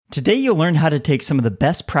Today, you'll learn how to take some of the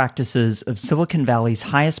best practices of Silicon Valley's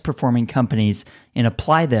highest performing companies and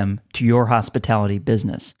apply them to your hospitality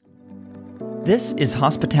business. This is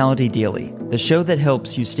Hospitality Daily, the show that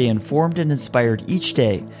helps you stay informed and inspired each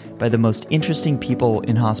day by the most interesting people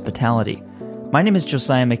in hospitality. My name is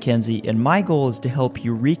Josiah McKenzie, and my goal is to help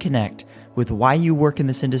you reconnect with why you work in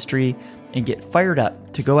this industry and get fired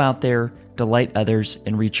up to go out there, delight others,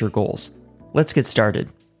 and reach your goals. Let's get started.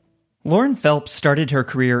 Lauren Phelps started her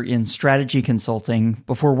career in strategy consulting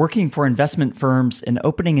before working for investment firms and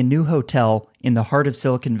opening a new hotel in the heart of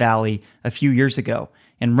Silicon Valley a few years ago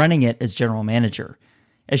and running it as general manager.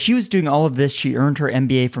 As she was doing all of this, she earned her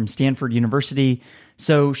MBA from Stanford University,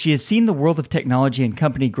 so she has seen the world of technology and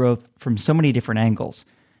company growth from so many different angles.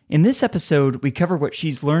 In this episode, we cover what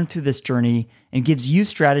she's learned through this journey and gives you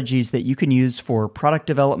strategies that you can use for product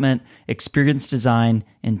development, experience design,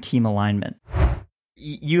 and team alignment.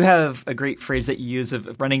 You have a great phrase that you use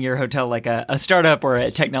of running your hotel like a startup or a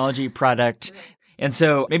technology product. And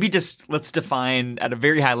so maybe just let's define at a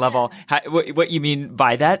very high level what you mean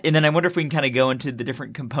by that. And then I wonder if we can kind of go into the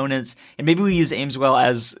different components. And maybe we use Ameswell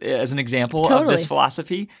as an example of this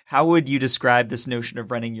philosophy. How would you describe this notion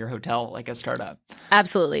of running your hotel like a startup?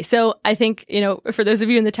 Absolutely. So I think, for those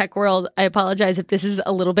of you in the tech world, I apologize if this is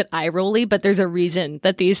a little bit eye-rolly, but there's a reason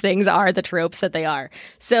that these things are the tropes that they are.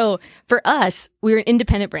 So for us, we're an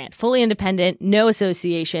independent brand, fully independent, no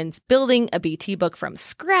associations, building a BT book from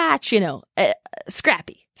scratch,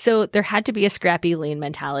 scrappy. So there had to be a scrappy, lean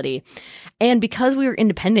mentality. And because we were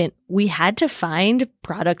independent, we had to find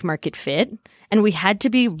product market fit and we had to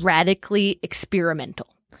be radically experimental.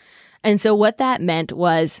 And so what that meant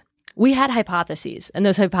was we had hypotheses, and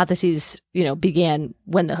those hypotheses, began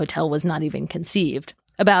when the hotel was not even conceived,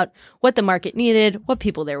 about what the market needed, what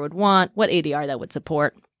people there would want, what ADR that would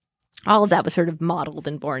support. All of that was sort of modeled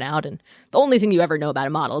and borne out. And the only thing you ever know about a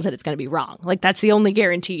model is that it's going to be wrong. Like that's the only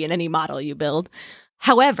guarantee in any model you build.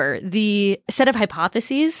 However, the set of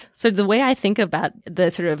hypotheses, so the way I think about the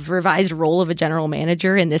sort of revised role of a general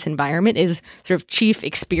manager in this environment is sort of chief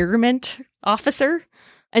experiment officer.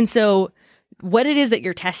 And so what it is that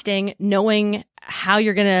you're testing, knowing how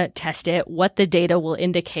you're going to test it, what the data will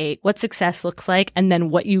indicate, what success looks like, and then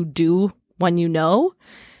what you do when you know,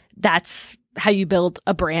 that's how you build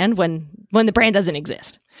a brand when the brand doesn't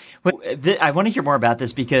exist. Well, I want to hear more about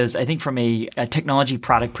this because I think from a technology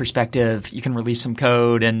product perspective, you can release some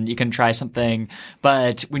code and you can try something.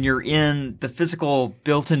 But when you're in the physical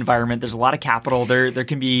built environment, there's a lot of capital. There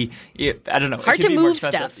can be, I don't know. Hard to move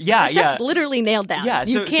stuff. Yeah, Stuff's literally nailed down. Yeah,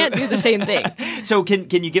 you can't do the same thing. So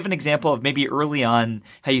can you give an example of maybe early on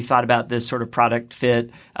how you thought about this sort of product fit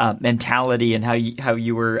mentality and how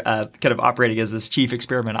you were kind of operating as this chief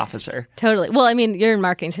experiment officer? Totally. Well, I mean, you're in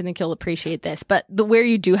marketing, so I think you'll appreciate this. But where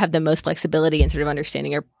you do have the most flexibility in sort of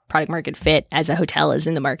understanding your product market fit as a hotel is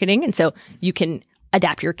in the marketing. And so you can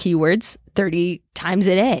adapt your keywords 30 times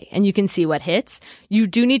a day and you can see what hits. You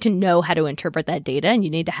do need to know how to interpret that data, and you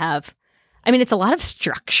need to have, it's a lot of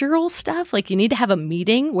structural stuff. Like you need to have a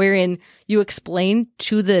meeting wherein you explain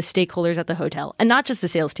to the stakeholders at the hotel, and not just the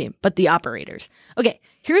sales team, but the operators. Okay,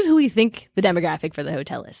 here's who we think the demographic for the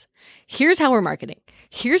hotel is. Here's how we're marketing.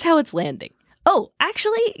 Here's how it's landing. Oh,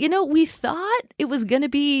 actually, we thought it was going to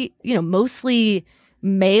be, mostly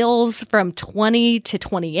males from 20 to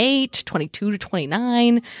 28, 22 to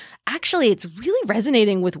 29. Actually, it's really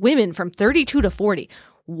resonating with women from 32 to 40.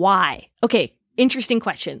 Why? Okay, interesting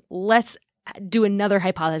question. Let's do another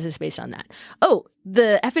hypothesis based on that. Oh,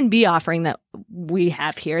 the F&B offering that we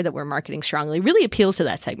have here that we're marketing strongly really appeals to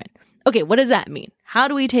that segment. Okay, what does that mean? How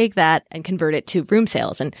do we take that and convert it to room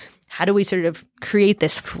sales? And how do we sort of create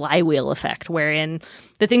this flywheel effect wherein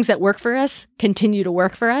the things that work for us continue to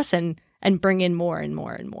work for us and bring in more and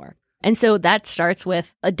more and more? And so that starts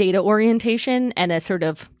with a data orientation and a sort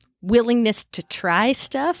of willingness to try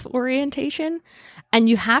stuff orientation. And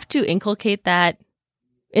you have to inculcate that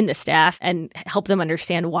in the staff and help them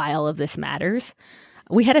understand why all of this matters.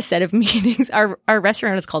 We had a set of meetings. Our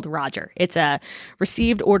restaurant is called Roger. It's a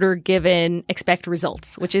received, order, given, expect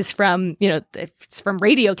results, which is from, it's from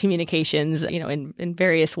radio communications, in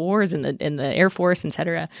various wars in the Air Force, et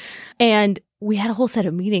cetera. And we had a whole set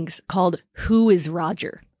of meetings called Who is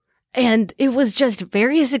Roger? And it was just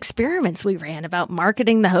various experiments we ran about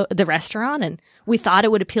marketing the restaurant. And we thought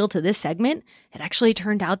it would appeal to this segment. It actually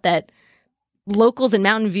turned out that locals in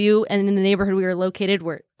Mountain View and in the neighborhood we were located,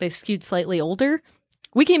 where they skewed slightly older,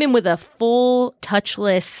 we came in with a full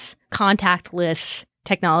touchless, contactless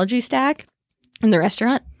technology stack in the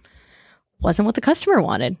restaurant. wasn't what the customer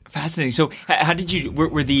wanted. Fascinating. So how did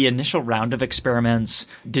were the initial round of experiments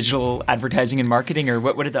digital advertising and marketing, or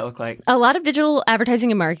what did that look like? A lot of digital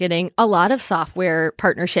advertising and marketing, a lot of software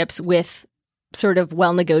partnerships with sort of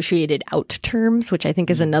well-negotiated out terms, which I think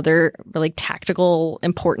is another really tactical,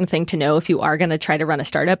 important thing to know. If you are going to try to run a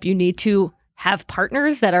startup, you need to have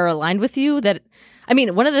partners that are aligned with you.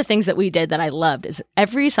 One of the things that we did that I loved is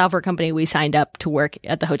every software company we signed up to work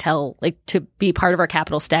at the hotel, like to be part of our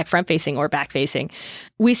capital stack, front-facing or back-facing,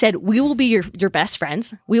 we said, we will be your best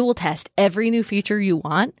friends. We will test every new feature you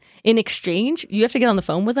want. In exchange, you have to get on the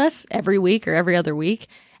phone with us every week or every other week,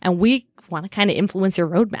 and we want to kind of influence your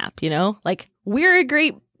roadmap, Like, we're a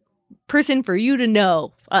great person for you to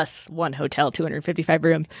know, us, one hotel, 255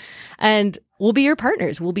 rooms, and we'll be your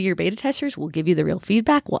partners. We'll be your beta testers. We'll give you the real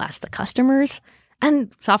feedback. We'll ask the customers.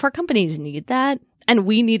 And software companies need that. And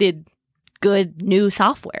we needed good new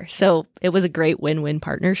software. So it was a great win-win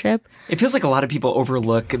partnership. It feels like a lot of people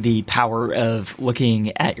overlook the power of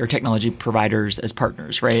looking at your technology providers as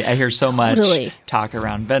partners, right? I hear so much talk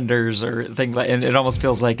around vendors or things like, and it almost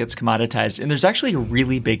feels like it's commoditized. And there's actually a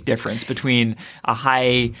really big difference between a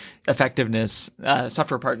high effectiveness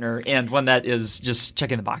software partner and one that is just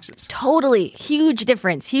checking the boxes. Totally. Huge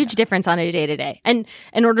difference on a day-to-day. And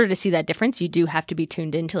in order to see that difference, you do have to be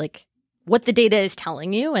tuned into like what the data is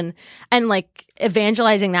telling you and like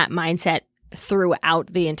evangelizing that mindset throughout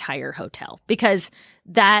the entire hotel, because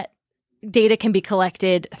that data can be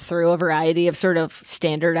collected through a variety of sort of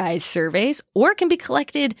standardized surveys, or it can be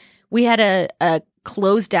collected. We had a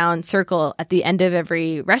closed down circle at the end of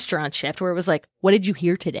every restaurant shift where it was like, what did you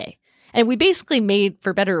hear today? And we basically made,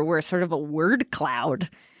 for better or worse, sort of a word cloud.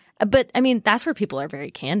 But I mean, that's where people are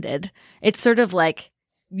very candid. It's sort of like,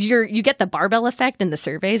 you get the barbell effect in the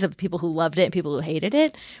surveys of people who loved it and people who hated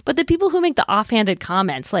it. But the people who make the offhanded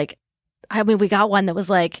comments, like, we got one that was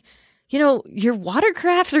like, your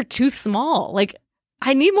watercrafts are too small. Like,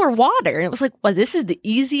 I need more water. And it was like, well, this is the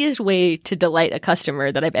easiest way to delight a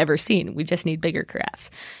customer that I've ever seen. We just need bigger crafts.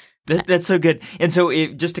 That's so good. And so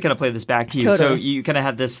just to kind of play this back to you, totally. So you kind of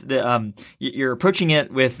have this, you're approaching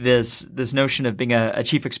it with this notion of being a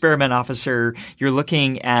chief experiment officer. You're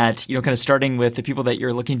looking at, kind of starting with the people that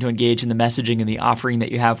you're looking to engage in the messaging and the offering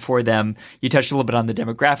that you have for them. You touched a little bit on the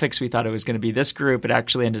demographics. We thought it was going to be this group. It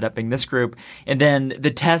actually ended up being this group. And then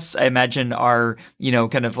the tests, I imagine, are,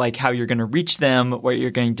 kind of like how you're going to reach them, what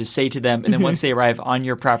you're going to say to them. And then once they arrive on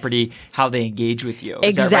your property, how they engage with you.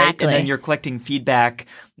 Is that right? And then you're collecting feedback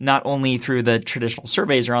not only through the traditional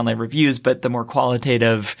surveys or online reviews, but the more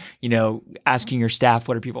qualitative, asking your staff,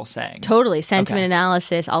 what are people saying? Totally. Sentiment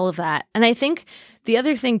analysis, all of that. And I think the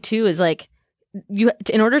other thing too is like,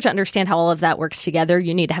 in order to understand how all of that works together,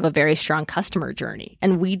 you need to have a very strong customer journey.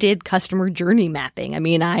 And we did customer journey mapping. I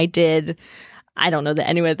mean, I don't know that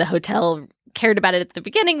anyone at the hotel cared about it at the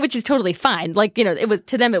beginning, which is totally fine. Like, it was,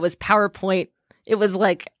 to them, it was PowerPoint. It was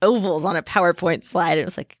like ovals on a PowerPoint slide. It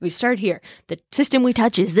was like, we start here. The system we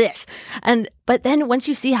touch is this. But then once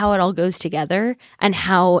you see how it all goes together and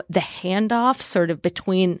how the handoffs sort of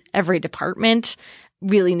between every department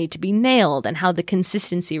really need to be nailed and how the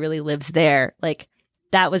consistency really lives there, like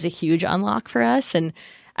that was a huge unlock for us. And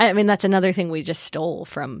I mean, that's another thing we just stole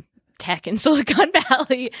from tech in Silicon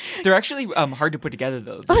Valley. They're actually hard to put together,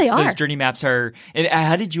 though. They are. Those journey maps are. And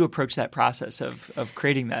how did you approach that process of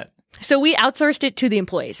creating that? So we outsourced it to the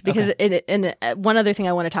employees because one other thing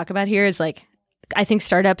I want to talk about here is like, I think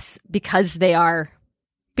startups, because they are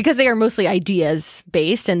mostly ideas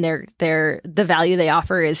based and the value they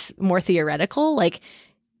offer is more theoretical. Like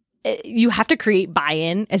you have to create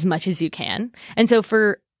buy-in as much as you can. And so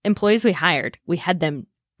for employees we hired, we had them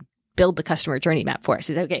build the customer journey map for us.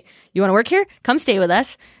 We said, okay, you want to work here? Come stay with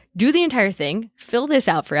us. Do the entire thing, fill this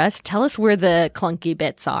out for us, tell us where the clunky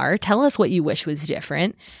bits are, tell us what you wish was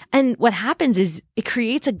different. And what happens is it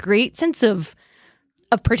creates a great sense of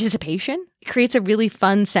participation. It creates a really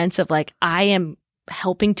fun sense of like, I am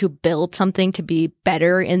helping to build something to be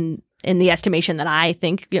better in the estimation that I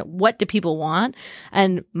think, what do people want?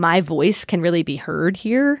 And my voice can really be heard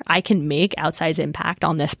here. I can make outsized impact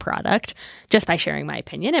on this product just by sharing my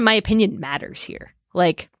opinion. And my opinion matters here.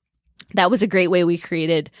 Like, that was a great way we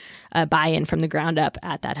created a buy-in from the ground up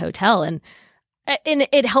at that hotel. And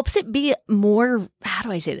it helps it be more, how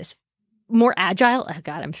do I say this? More agile. Oh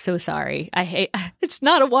God, I'm so sorry. It's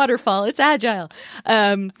not a waterfall. It's agile.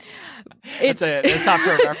 It's a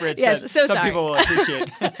software reference yes, that so some sorry. people will appreciate.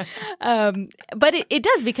 But it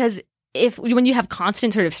does, because when you have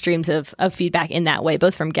constant sort of streams of feedback in that way,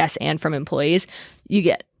 both from guests and from employees, you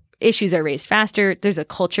get issues are raised faster. There's a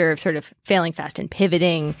culture of sort of failing fast and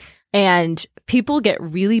pivoting. And people get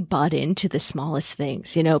really bought into the smallest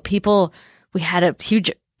things. People we had a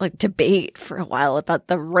huge debate for a while about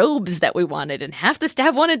the robes that we wanted, and half the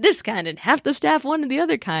staff wanted this kind and half the staff wanted the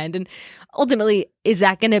other kind. And ultimately, is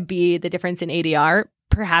that going to be the difference in ADR?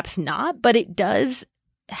 Perhaps not, but it does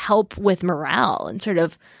help with morale and sort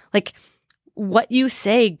of what you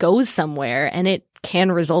say goes somewhere, and it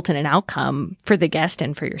can result in an outcome for the guest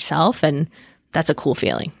and for yourself. And that's a cool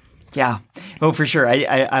feeling. Yeah. Oh, for sure.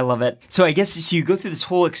 I love it. So I guess so you go through this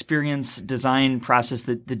whole experience design process,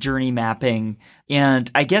 the journey mapping. And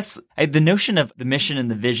I guess the notion of the mission and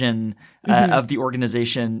the vision of the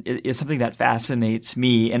organization is something that fascinates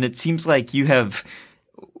me. And it seems like you have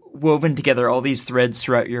woven together all these threads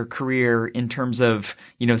throughout your career in terms of,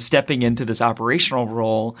 stepping into this operational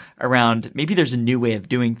role around maybe there's a new way of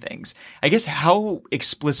doing things. I guess how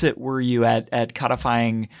explicit were you at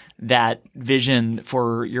codifying that vision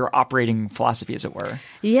for your operating philosophy, as it were?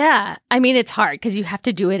 Yeah. I mean, it's hard because you have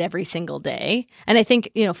to do it every single day. And I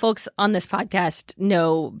think, folks on this podcast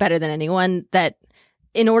know better than anyone that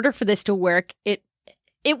in order for this to work,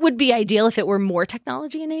 it would be ideal if it were more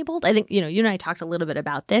technology enabled. I think, you and I talked a little bit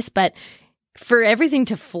about this, but for everything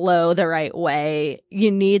to flow the right way,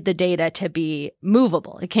 you need the data to be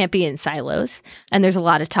movable. It can't be in silos. And there's a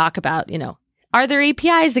lot of talk about, are there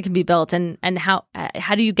APIs that can be built, and how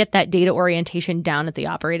do you get that data orientation down at the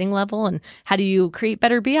operating level, and how do you create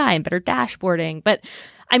better BI and better dashboarding? But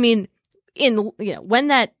I mean, when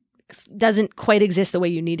that doesn't quite exist the way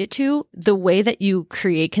you need it to, the way that you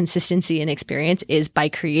create consistency and experience is by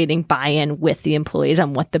creating buy-in with the employees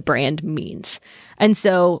on what the brand means. And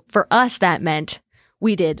so for us, that meant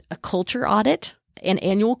we did a culture audit, an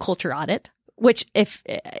annual culture audit, which if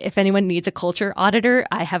anyone needs a culture auditor,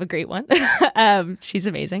 I have a great one. She's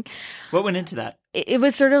amazing. What went into that? It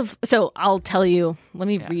was sort of, so I'll tell you, let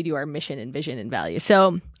me read you our mission and vision and value.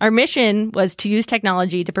 So our mission was to use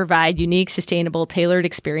technology to provide unique, sustainable, tailored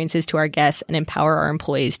experiences to our guests and empower our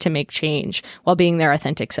employees to make change while being their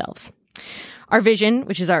authentic selves. Our vision,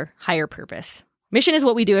 which is our higher purpose. Mission is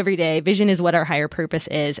what we do every day. Vision is what our higher purpose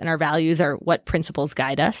is. And our values are what principles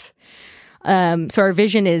guide us. So our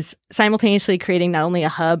vision is simultaneously creating not only a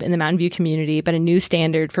hub in the Mountain View community, but a new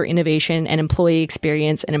standard for innovation and employee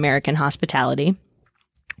experience in American hospitality.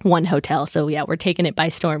 One hotel. So yeah, we're taking it by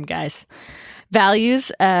storm, guys.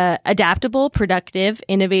 Values, adaptable, productive,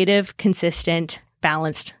 innovative, consistent,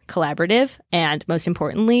 balanced, collaborative, and most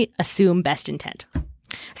importantly, assume best intent.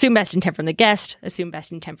 Assume best intent from the guest, assume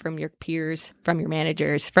best intent from your peers, from your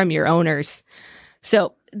managers, from your owners.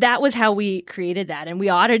 So that was how we created that. And we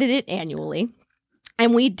audited it annually.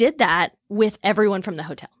 And we did that with everyone from the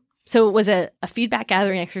hotel. So it was a feedback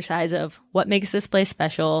gathering exercise of what makes this place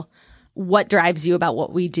special, what drives you about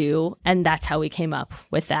what we do. And that's how we came up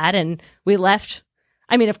with that. And we left,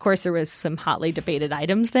 I mean, of course, there was some hotly debated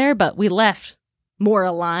items there, but we left more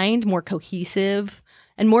aligned, more cohesive,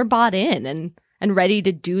 and more bought in and ready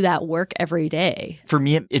to do that work every day. For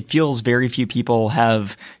me, it feels very few people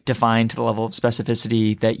have defined to the level of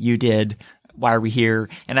specificity that you did. Why are we here?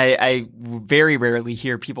 And I very rarely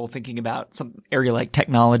hear people thinking about some area like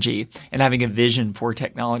technology and having a vision for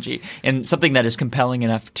technology and something that is compelling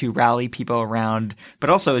enough to rally people around, but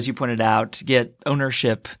also, as you pointed out, get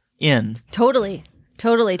ownership in. Totally,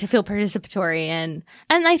 to feel participatory. And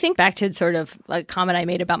I think back to sort of a comment I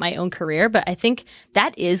made about my own career, but I think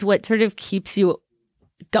that is what sort of keeps you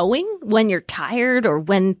going when you're tired or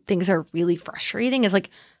when things are really frustrating is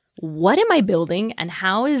what am I building and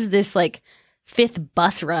how is this fifth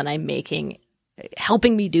bus run I'm making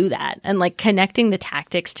helping me do that? And connecting the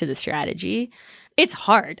tactics to the strategy. It's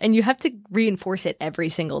hard and you have to reinforce it every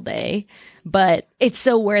single day, but it's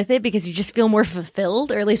so worth it because you just feel more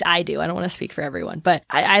fulfilled, or at least I do. I don't want to speak for everyone, but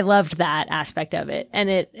I loved that aspect of it. And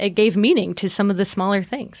it gave meaning to some of the smaller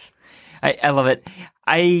things. I love it.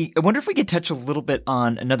 I wonder if we could touch a little bit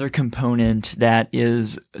on another component that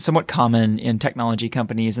is somewhat common in technology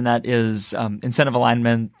companies, and that is incentive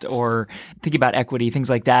alignment or thinking about equity, things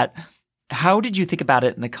like that. How did you think about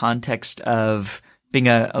it in the context of being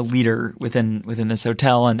a leader within this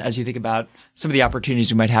hotel, and as you think about some of the opportunities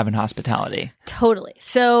you might have in hospitality? Totally.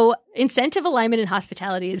 So incentive alignment in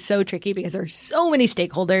hospitality is so tricky because there's so many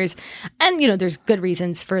stakeholders, and there's good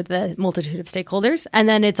reasons for the multitude of stakeholders, and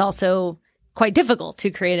then it's also quite difficult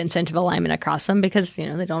to create incentive alignment across them because,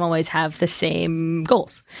 they don't always have the same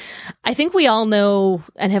goals. I think we all know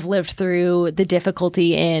and have lived through the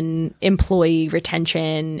difficulty in employee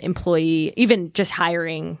retention, even just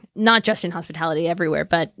hiring, not just in hospitality everywhere,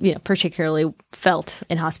 but, particularly felt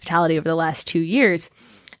in hospitality over the last 2 years.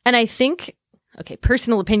 And I think,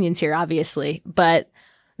 personal opinions here, obviously, but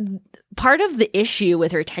part of the issue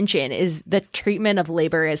with retention is the treatment of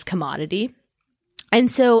labor as commodity. And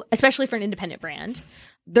so, especially for an independent brand,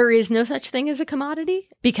 there is no such thing as a commodity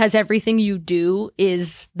because everything you do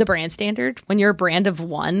is the brand standard. When you're a brand of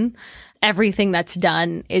one, everything that's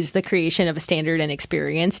done is the creation of a standard and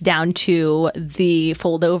experience down to the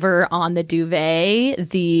fold over on the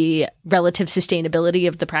duvet, the relative sustainability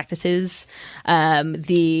of the practices,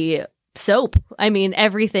 the soap. I mean,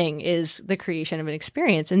 everything is the creation of an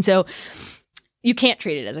experience. And so you can't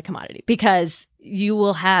treat it as a commodity because you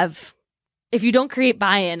will have, if you don't create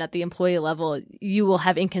buy-in at the employee level, you will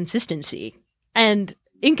have inconsistency. And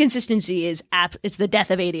inconsistency is it's the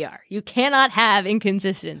death of ADR. You cannot have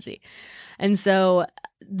inconsistency. And so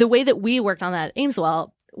the way that we worked on that at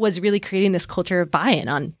Ameswell was really creating this culture of buy-in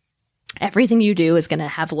on everything you do is going to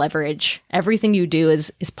have leverage. Everything you do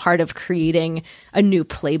is part of creating a new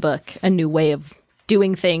playbook, a new way of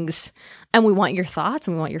doing things. And we want your thoughts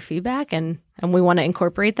and we want your feedback and we want to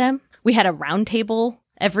incorporate them. We had a roundtable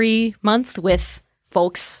every month with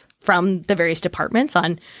folks from the various departments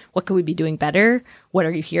on what could we be doing better? What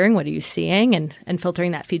are you hearing? What are you seeing? And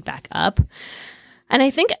filtering that feedback up. And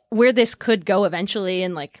I think where this could go eventually,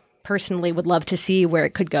 and like personally would love to see where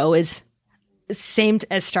it could go, is same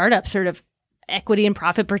as startups, sort of equity and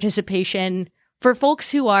profit participation for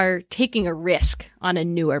folks who are taking a risk on a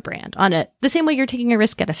newer brand, the same way you're taking a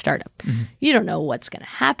risk at a startup. Mm-hmm. You don't know what's going to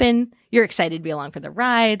happen. You're excited to be along for the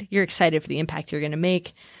ride. You're excited for the impact you're going to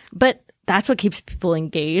make. But that's what keeps people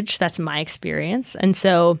engaged. That's my experience. And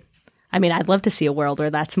so, I mean, I'd love to see a world where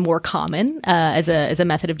that's more common as a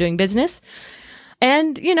method of doing business.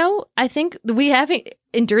 And, you know, I think we have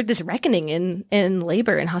endured this reckoning in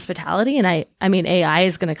labor and hospitality. And I mean, AI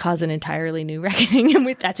is going to cause an entirely new reckoning.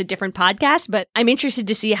 And that's a different podcast. But I'm interested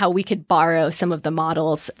to see how we could borrow some of the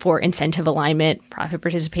models for incentive alignment, profit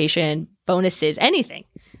participation, bonuses, anything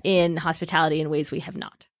in hospitality in ways we have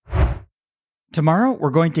not. Tomorrow,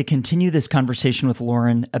 we're going to continue this conversation with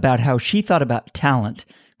Lauren about how she thought about talent,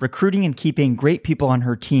 recruiting and keeping great people on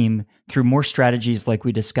her team through more strategies like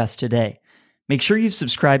we discussed today. Make sure you've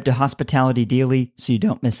subscribed to Hospitality Daily so you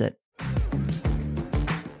don't miss it.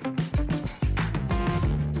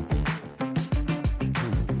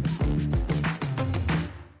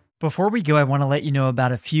 Before we go, I want to let you know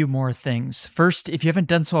about a few more things. First, if you haven't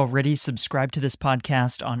done so already, subscribe to this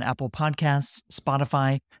podcast on Apple Podcasts,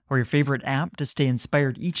 Spotify, or your favorite app to stay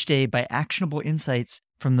inspired each day by actionable insights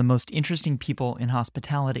from the most interesting people in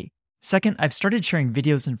hospitality. Second, I've started sharing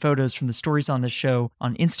videos and photos from the stories on this show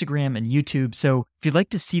on Instagram and YouTube, so if you'd like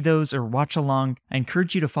to see those or watch along, I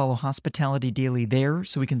encourage you to follow Hospitality Daily there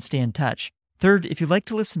so we can stay in touch. Third, if you'd like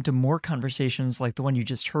to listen to more conversations like the one you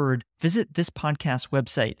just heard, visit this podcast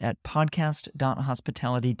website at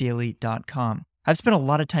podcast.hospitalitydaily.com. I've spent a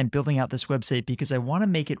lot of time building out this website because I want to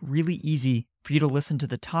make it really easy for you to listen to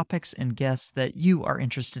the topics and guests that you are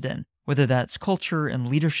interested in, whether that's culture and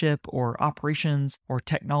leadership or operations or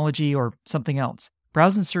technology or something else.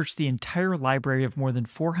 Browse and search the entire library of more than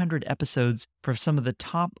 400 episodes for some of the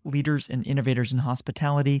top leaders and innovators in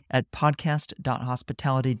hospitality at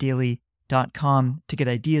podcast.hospitalitydaily.com to get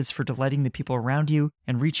ideas for delighting the people around you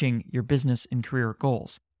and reaching your business and career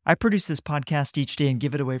goals. I produce this podcast each day and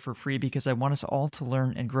give it away for free because I want us all to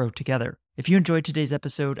learn and grow together. If you enjoyed today's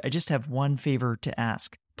episode, I just have one favor to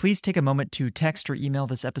ask. Please take a moment to text or email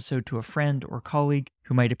this episode to a friend or colleague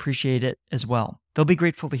who might appreciate it as well. They'll be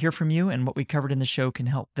grateful to hear from you, and what we covered in the show can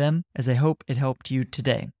help them, as I hope it helped you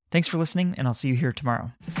today. Thanks for listening, and I'll see you here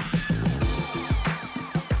tomorrow.